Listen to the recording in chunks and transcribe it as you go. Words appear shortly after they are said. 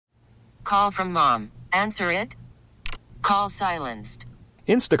Call from mom. Answer it. Call silenced.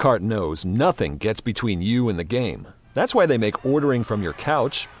 Instacart knows nothing gets between you and the game. That's why they make ordering from your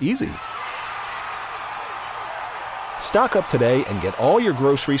couch easy. Stock up today and get all your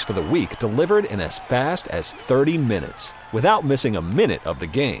groceries for the week delivered in as fast as 30 minutes without missing a minute of the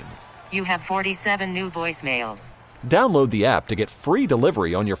game. You have 47 new voicemails. Download the app to get free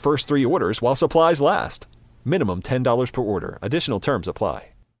delivery on your first 3 orders while supplies last. Minimum $10 per order. Additional terms apply.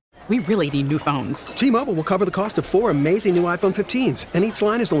 We really need new phones. T-Mobile will cover the cost of 4 amazing new iPhone 15s, and each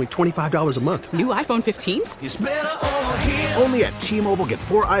line is only $25 a month. New iPhone 15s? It's better over here. Only at T-Mobile, get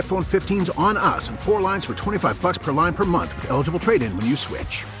 4 iPhone 15s on us and 4 lines for $25 per line per month with eligible trade-in when you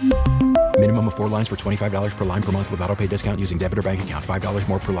switch. Minimum of 4 lines for $25 per line per month with autopay discount using debit or bank account. $5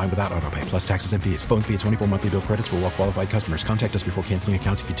 more per line without autopay, plus taxes and fees. Phone fee at 24 monthly bill credits for well-qualified customers. Contact us before canceling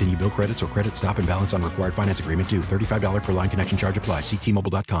account to continue bill credits or credit stop and balance on required finance agreement due. $35 per line connection charge applies. See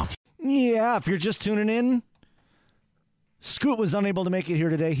T-Mobile.com. Yeah, if you're just tuning in, Scoot was unable to make it here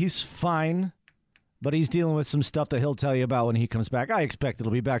today. He's fine, but he's dealing with some stuff that he'll tell you about when he comes back. I expect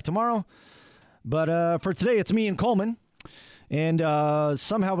it'll be back tomorrow. But for today, it's me and Coleman. And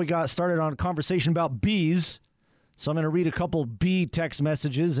somehow we got started on a conversation about bees. So I'm going to read a couple bee text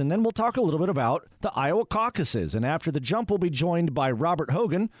messages, and then we'll talk a little bit about the Iowa caucuses. And after the jump, we'll be joined by Robert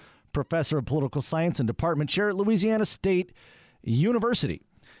Hogan, professor of political science and department chair at Louisiana State University.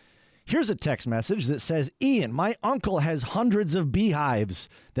 Here's a text message that says, Ian, my uncle has hundreds of beehives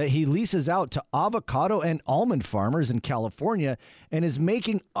that he leases out to avocado and almond farmers in California and is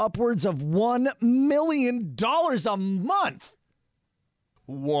making upwards of $1 million a month.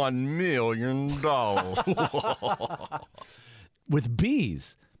 $1 million. With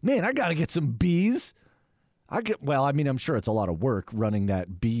bees. Man, I got to get some bees. I'm sure it's a lot of work running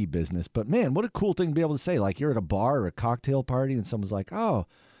that bee business, but man, what a cool thing to be able to say. Like you're at a bar or a cocktail party and someone's like, oh,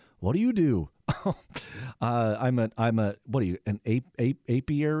 what do you do? I'm an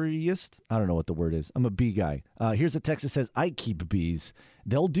apiarist? I don't know what the word is. I'm a bee guy. Here's a text that says, I keep bees.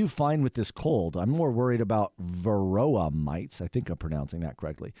 They'll do fine with this cold. I'm more worried about varroa mites. I think I'm pronouncing that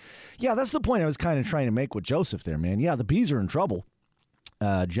correctly. Yeah, that's the point I was kind of trying to make with Joseph there, man. Yeah, the bees are in trouble.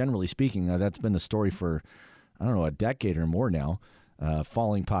 Generally speaking, that's been the story for, a decade or more now.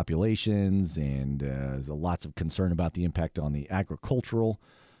 Falling populations and there's lots of concern about the impact on the agricultural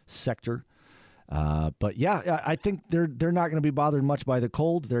sector. But yeah, I think they're not going to be bothered much by the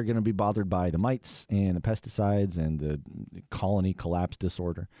cold. They're going to be bothered by the mites and the pesticides and the colony collapse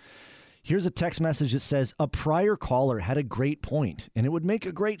disorder. Here's a text message that says, a prior caller had a great point, and it would make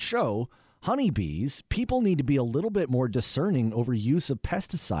a great show. Honeybees, people need to be a little bit more discerning over use of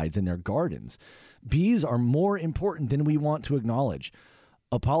pesticides in their gardens. Bees are more important than we want to acknowledge.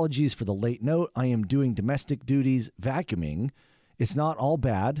 Apologies for the late note. I am doing domestic duties, vacuuming. It's not all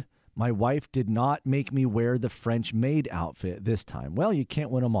bad. My wife did not make me wear the French maid outfit this time. Well, you can't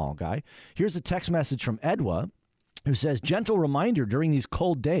win them all, guy. Here's a text message from Edwa who says, gentle reminder during these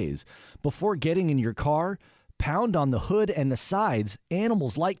cold days, before getting in your car, pound on the hood and the sides.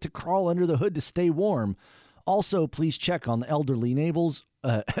 Animals like to crawl under the hood to stay warm. Also, please check on the elderly neighbors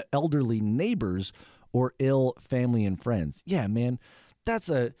or ill family and friends. Yeah, man,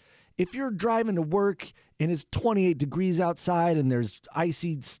 if you're driving to work and it's 28 degrees outside and there's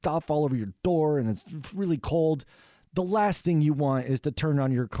icy stuff all over your door and it's really cold, the last thing you want is to turn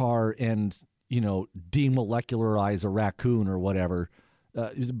on your car and, demolecularize a raccoon or whatever.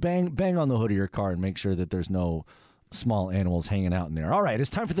 Bang on the hood of your car and make sure that there's no small animals hanging out in there. All right, it's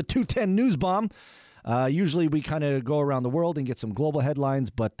time for the 210 News Bomb. Usually we kind of go around the world and get some global headlines,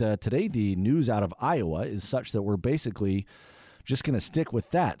 but today the news out of Iowa is such that we're basically just going to stick with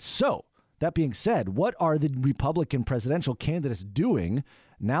that. So, that being said, what are the Republican presidential candidates doing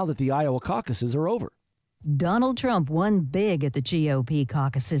now that the Iowa caucuses are over? Donald Trump won big at the GOP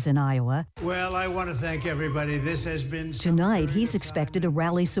caucuses in Iowa. Well, I want to thank everybody. This has been... Tonight, he's expected to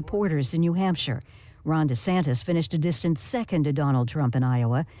rally supporters in New Hampshire. Ron DeSantis finished a distant second to Donald Trump in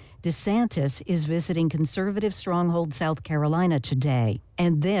Iowa. DeSantis is visiting conservative stronghold South Carolina today.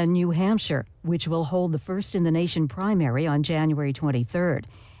 And then New Hampshire, which will hold the first-in-the-nation primary on January 23rd.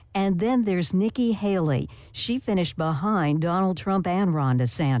 And then there's Nikki Haley. She finished behind Donald Trump and Ron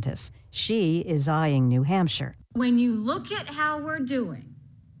DeSantis. She is eyeing New Hampshire. When you look at how we're doing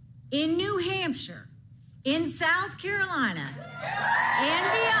in New Hampshire, in South Carolina,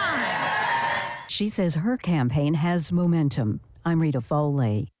 and beyond. She says her campaign has momentum. I'm Rita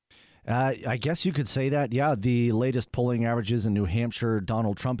Foley. I guess you could say that. Yeah, the latest polling averages in New Hampshire,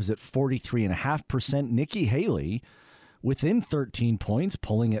 Donald Trump is at 43.5%. Nikki Haley within 13 points,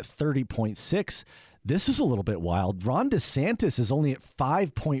 polling at 30.6. This is a little bit wild. Ron DeSantis is only at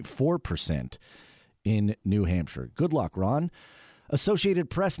 5.4% in New Hampshire. Good luck, Ron. Associated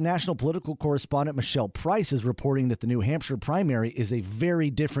Press national political correspondent Michelle Price is reporting that the New Hampshire primary is a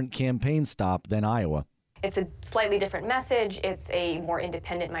very different campaign stop than Iowa. It's a slightly different message. It's a more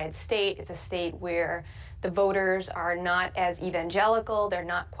independent-minded state. It's a state where the voters are not as evangelical. They're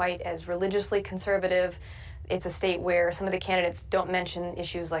not quite as religiously conservative. It's a state where some of the candidates don't mention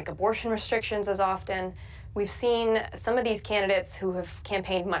issues like abortion restrictions as often. We've seen some of these candidates who have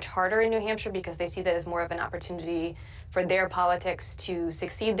campaigned much harder in New Hampshire because they see that as more of an opportunity for their politics to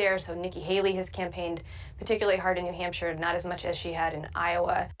succeed there. So Nikki Haley has campaigned particularly hard in New Hampshire, not as much as she had in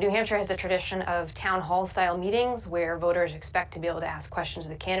Iowa. New Hampshire has a tradition of town hall style meetings where voters expect to be able to ask questions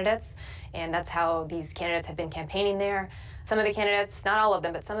of the candidates, and that's how these candidates have been campaigning there. Some of the candidates, not all of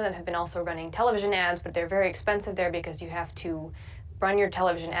them, but some of them have been also running television ads, but they're very expensive there because you have to run your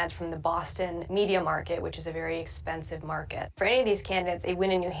television ads from the Boston media market, which is a very expensive market. For any of these candidates, a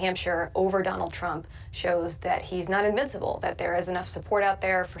win in New Hampshire over Donald Trump shows that he's not invincible, that there is enough support out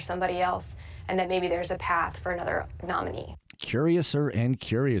there for somebody else, and that maybe there's a path for another nominee. Curiouser and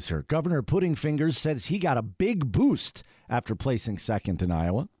curiouser. Governor Puddingfingers says he got a big boost after placing second in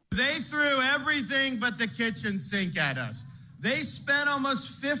Iowa. They threw everything but the kitchen sink at us. They spent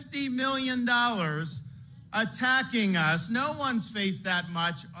almost $50 million attacking us. No one's faced that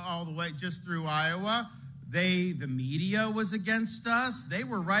much all the way just through Iowa. The media was against us. They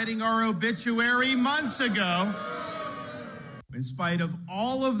were writing our obituary months ago. In spite of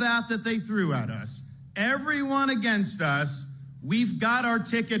all of that they threw at us, everyone against us, we've got our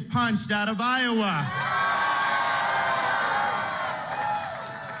ticket punched out of Iowa.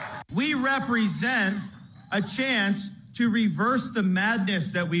 We represent a chance to reverse the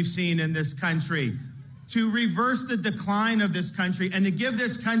madness that we've seen in this country, to reverse the decline of this country, and to give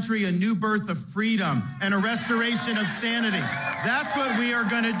this country a new birth of freedom and a restoration of sanity. That's what we are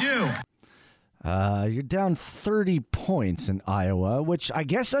going to do. You're down 30 points in Iowa, which I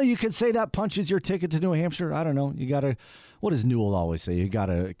guess you could say that punches your ticket to New Hampshire. I don't know. You got to, what does Newell always say? You got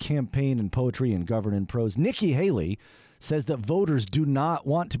to campaign in poetry and govern in prose. Nikki Haley says that voters do not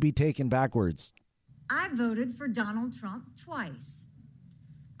want to be taken backwards. I voted for Donald Trump twice.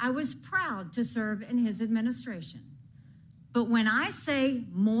 I was proud to serve in his administration. But when I say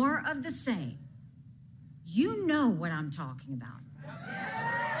more of the same, you know what I'm talking about.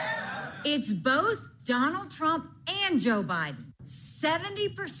 It's both Donald Trump and Joe Biden.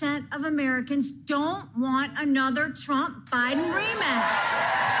 70% of Americans don't want another Trump-Biden rematch.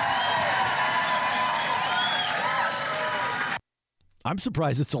 I'm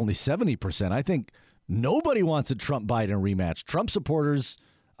surprised it's only 70%. I think nobody wants a Trump-Biden rematch. Trump supporters,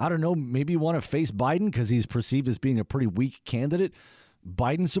 I don't know, maybe want to face Biden because he's perceived as being a pretty weak candidate.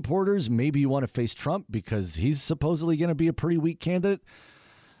 Biden supporters, maybe you want to face Trump because he's supposedly going to be a pretty weak candidate.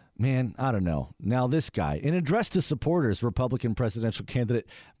 Man, I don't know. Now this guy, in address to supporters, Republican presidential candidate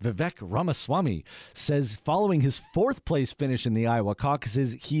Vivek Ramaswamy says following his fourth place finish in the Iowa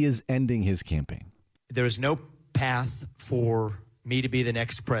caucuses, he is ending his campaign. There is no path for me to be the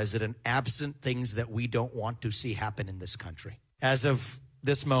next president absent things that we don't want to see happen in this country. As of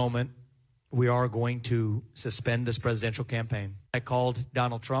this moment, we are going to suspend this presidential campaign. I called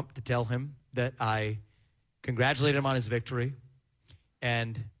Donald Trump to tell him that I congratulated him on his victory,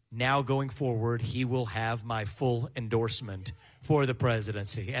 and now going forward, he will have my full endorsement for the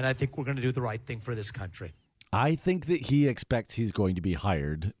presidency. And I think we're going to do the right thing for this country. I think that he expects he's going to be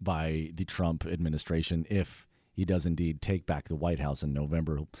hired by the Trump administration if he does indeed take back the White House in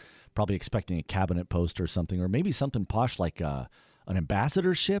November. Probably expecting a cabinet post or something, or maybe something posh like an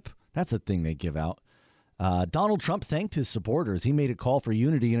ambassadorship. That's a thing they give out. Donald Trump thanked his supporters. He made a call for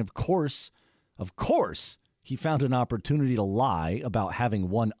unity. And of course, he found an opportunity to lie about having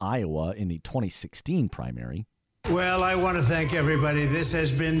won Iowa in the 2016 primary. Well, I want to thank everybody. This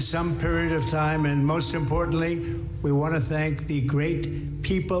has been some period of time, and most importantly, we want to thank the great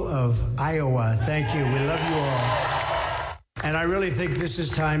people of Iowa. Thank you. We love you all. And I really think this is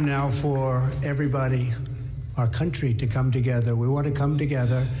time now for everybody, our country, to come together. We want to come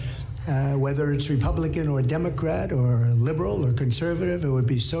together, whether it's Republican or Democrat or liberal or conservative. It would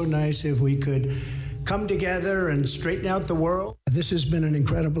be so nice if we could come together and straighten out the world. This has been an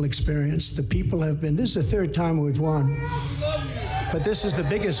incredible experience. The people have been, this is the third time we've won, but this is the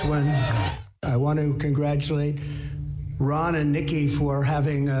biggest one. I want to congratulate Ron and Nikki for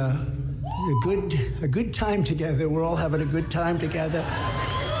having a good time together. We're all having a good time together.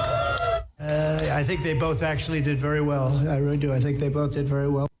 I think they both actually did very well. I really do. I think they both did very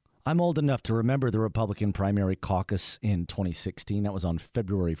well. I'm old enough to remember the Republican primary caucus in 2016. That was on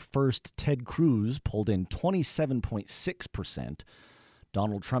February 1st. Ted Cruz pulled in 27.6%.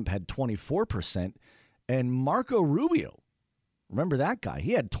 Donald Trump had 24%. And Marco Rubio, remember that guy?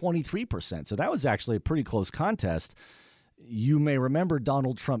 He had 23%. So that was actually a pretty close contest. You may remember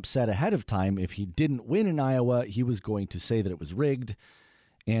Donald Trump said ahead of time if he didn't win in Iowa, he was going to say that it was rigged.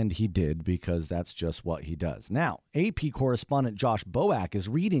 And he did, because that's just what he does. Now, AP correspondent Josh Boak is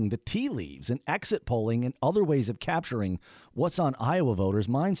reading the tea leaves and exit polling and other ways of capturing what's on Iowa voters'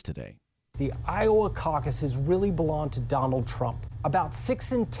 minds today. The Iowa caucuses really belong to Donald Trump. About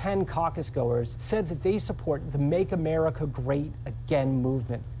 6 in 10 caucus goers said that they support the Make America Great Again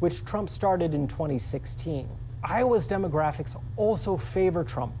movement, which Trump started in 2016. Iowa's demographics also favor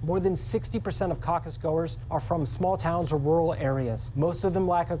Trump. More than 60% of caucus goers are from small towns or rural areas. Most of them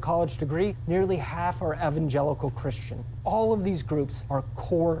lack a college degree. Nearly half are evangelical Christian. All of these groups are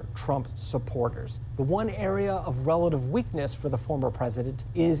core Trump supporters. The one area of relative weakness for the former president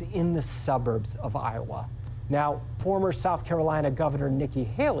is in the suburbs of Iowa. Now, former South Carolina Governor Nikki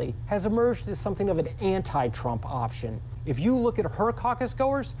Haley has emerged as something of an anti-Trump option. If you look at her caucus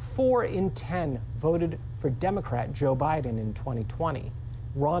goers, 4 in 10 voted for Democrat Joe Biden in 2020.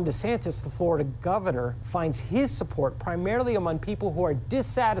 Ron DeSantis, the Florida governor, finds his support primarily among people who are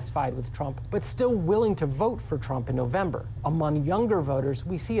dissatisfied with Trump, but still willing to vote for Trump in November. Among younger voters,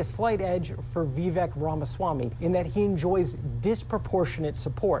 we see a slight edge for Vivek Ramaswamy in that he enjoys disproportionate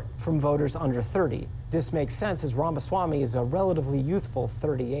support from voters under 30. This makes sense as Ramaswamy is a relatively youthful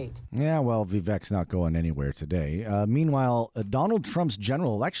 38. Yeah, well, Vivek's not going anywhere today. Meanwhile, Donald Trump's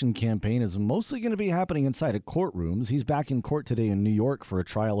general election campaign is mostly going to be happening inside of courtrooms. He's back in court today in New York for a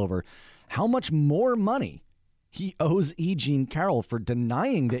trial over how much more money he owes E. Jean Carroll for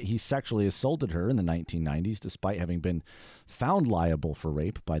denying that he sexually assaulted her in the 1990s, despite having been found liable for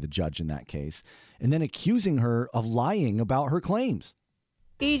rape by the judge in that case, and then accusing her of lying about her claims.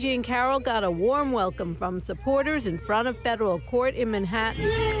 E. Jean Carroll got a warm welcome from supporters in front of federal court in Manhattan.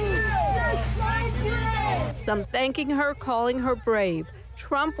 Some thanking her, calling her brave.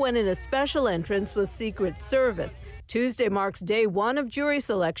 Trump went in a special entrance with Secret Service. Tuesday marks day one of jury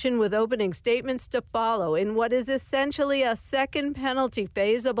selection, with opening statements to follow in what is essentially a second penalty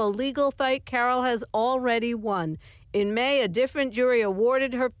phase of a legal fight Carroll has already won. In May, a different jury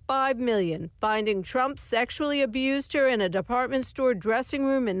awarded her $5 million, finding Trump sexually abused her in a department store dressing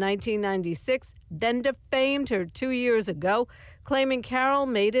room in 1996, then defamed her 2 years ago, claiming Carroll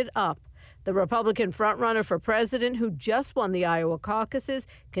made it up. The Republican frontrunner for president, who just won the Iowa caucuses,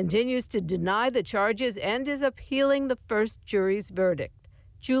 continues to deny the charges and is appealing the first jury's verdict.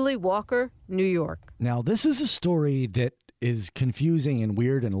 Julie Walker, New York. Now, this is a story that is confusing and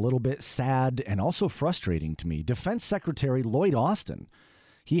weird and a little bit sad and also frustrating to me. Defense Secretary Lloyd Austin,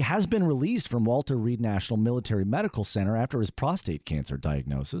 he has been released from Walter Reed National Military Medical Center after his prostate cancer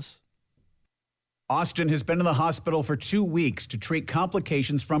diagnosis. Austin has been in the hospital for 2 weeks to treat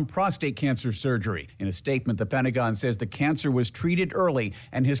complications from prostate cancer surgery. In a statement, the Pentagon says the cancer was treated early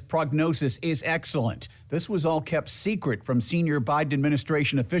and his prognosis is excellent. This was all kept secret from senior Biden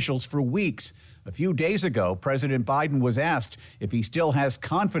administration officials for weeks. A few days ago, President Biden was asked if he still has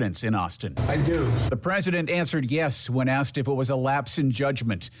confidence in Austin. I do. The president answered yes when asked if it was a lapse in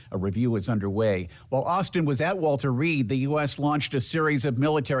judgment. A review is underway. While Austin was at Walter Reed, the U.S. launched a series of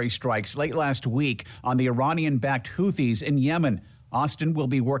military strikes late last week on the Iranian-backed Houthis in Yemen. Austin will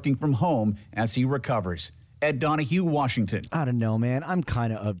be working from home as he recovers. Ed Donahue, Washington. I don't know, man. I'm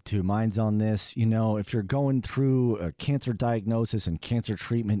kind of two minds on this. You know, if you're going through a cancer diagnosis and cancer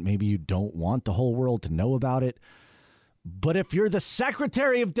treatment, maybe you don't want the whole world to know about it. But if you're the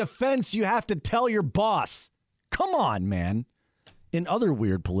Secretary of Defense, you have to tell your boss. Come on, man. In other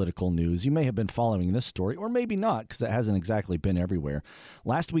weird political news, you may have been following this story, or maybe not, because it hasn't exactly been everywhere.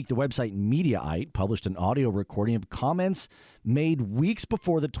 Last week, the website Mediaite published an audio recording of comments made weeks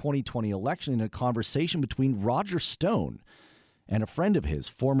before the 2020 election in a conversation between Roger Stone and a friend of his,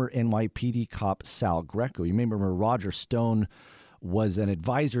 former NYPD cop Sal Greco. You may remember Roger Stone was an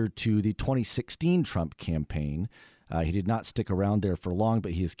advisor to the 2016 Trump campaign. He did not stick around there for long,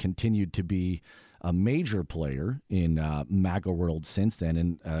 but he has continued to be a major player in MAGA world since then,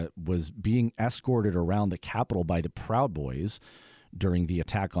 and was being escorted around the Capitol by the Proud Boys during the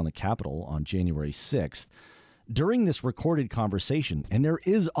attack on the Capitol on January 6th. During this recorded conversation, and there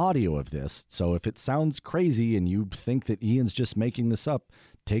is audio of this, so if it sounds crazy and you think that Ian's just making this up,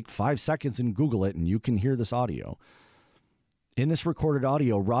 take 5 seconds and Google it and you can hear this audio. In this recorded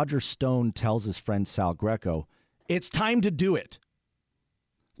audio, Roger Stone tells his friend Sal Greco, "It's time to do it.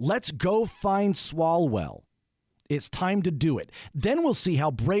 Let's go find Swalwell. It's time to do it. Then we'll see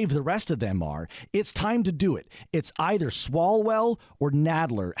how brave the rest of them are. It's time to do it. It's either Swalwell or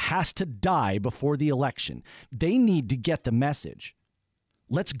Nadler has to die before the election. They need to get the message.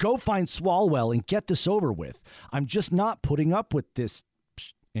 Let's go find Swalwell and get this over with. I'm just not putting up with this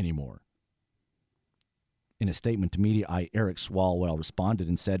anymore. In a statement to media, Eric Swalwell responded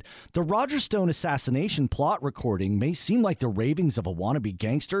and said, the Roger Stone assassination plot recording may seem like the ravings of a wannabe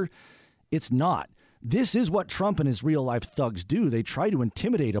gangster. It's not. This is what Trump and his real-life thugs do. They try to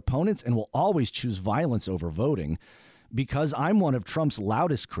intimidate opponents and will always choose violence over voting. Because I'm one of Trump's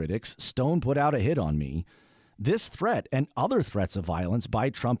loudest critics, Stone put out a hit on me. This threat and other threats of violence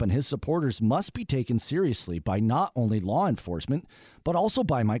by Trump and his supporters must be taken seriously by not only law enforcement, but also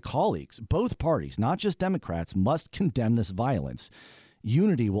by my colleagues. Both parties, not just Democrats, must condemn this violence.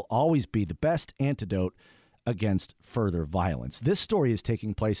 Unity will always be the best antidote against further violence. This story is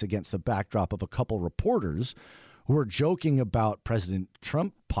taking place against the backdrop of a couple reporters who are joking about President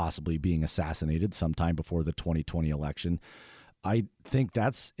Trump possibly being assassinated sometime before the 2020 election. I think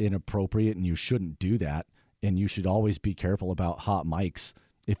that's inappropriate, and you shouldn't do that. And you should always be careful about hot mics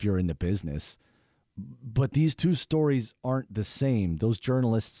if you're in the business. But these two stories aren't the same. Those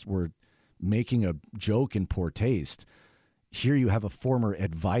journalists were making a joke in poor taste. Here you have a former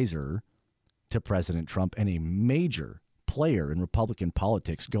advisor to President Trump and a major player in Republican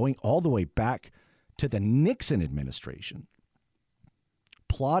politics going all the way back to the Nixon administration,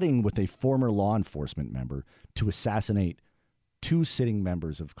 plotting with a former law enforcement member to assassinate two sitting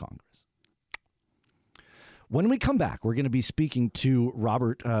members of Congress. When we come back, we're going to be speaking to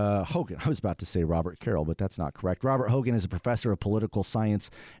Robert Hogan. I was about to say Robert Carroll, but that's not correct. Robert Hogan is a professor of political science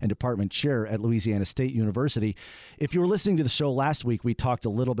and department chair at Louisiana State University. If you were listening to the show last week, we talked a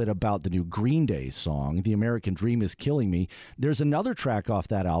little bit about the new Green Day song, The American Dream is Killing Me. There's another track off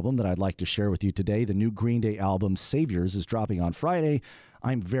that album that I'd like to share with you today. The new Green Day album, Saviors, is dropping on Friday.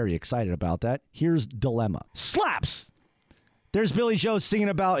 I'm very excited about that. Here's Dilemma. Slaps! There's Billy Joe singing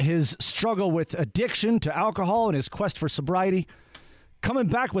about his struggle with addiction to alcohol and his quest for sobriety. Coming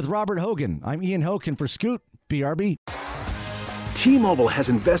back with Robert Hogan. I'm Ian Hoch, and for Scoot, BRB. T-Mobile has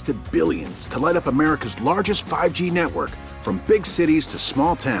invested billions to light up America's largest 5G network, from big cities to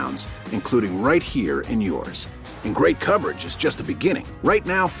small towns, including right here in yours. And great coverage is just the beginning. Right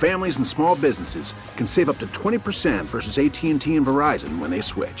now, families and small businesses can save up to 20% versus AT&T and Verizon when they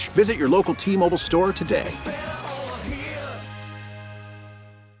switch. Visit your local T-Mobile store today.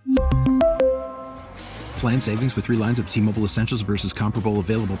 Plan savings with 3 lines of T-Mobile Essentials versus comparable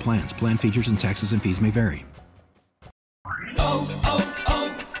available plans. Plan features and taxes and fees may vary.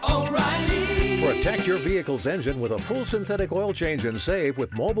 O'Reilly. Protect your vehicle's engine with a full synthetic oil change and save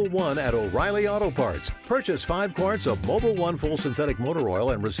with Mobile One at O'Reilly Auto Parts. Purchase 5 quarts of Mobile One full synthetic motor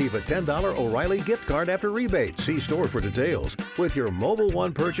oil and receive a $10 O'Reilly gift card after rebate. See store for details. With your Mobile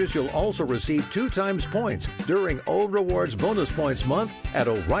One purchase, you'll also receive 2 times points during Old Rewards Bonus Points Month at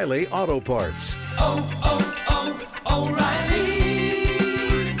O'Reilly Auto Parts. O'Reilly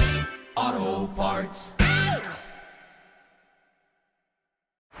Auto Parts.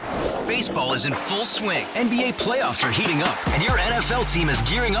 Baseball is in full swing. NBA playoffs are heating up, and your NFL team is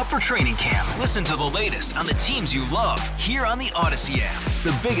gearing up for training camp. Listen to the latest on the teams you love here on the Odyssey app.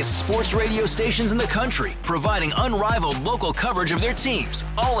 The biggest sports radio stations in the country, providing unrivaled local coverage of their teams,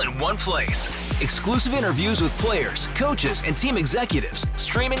 all in one place. Exclusive interviews with players, coaches, and team executives,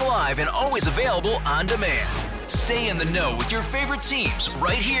 streaming live and always available on demand. Stay in the know with your favorite teams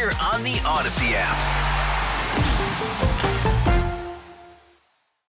right here on the Odyssey app.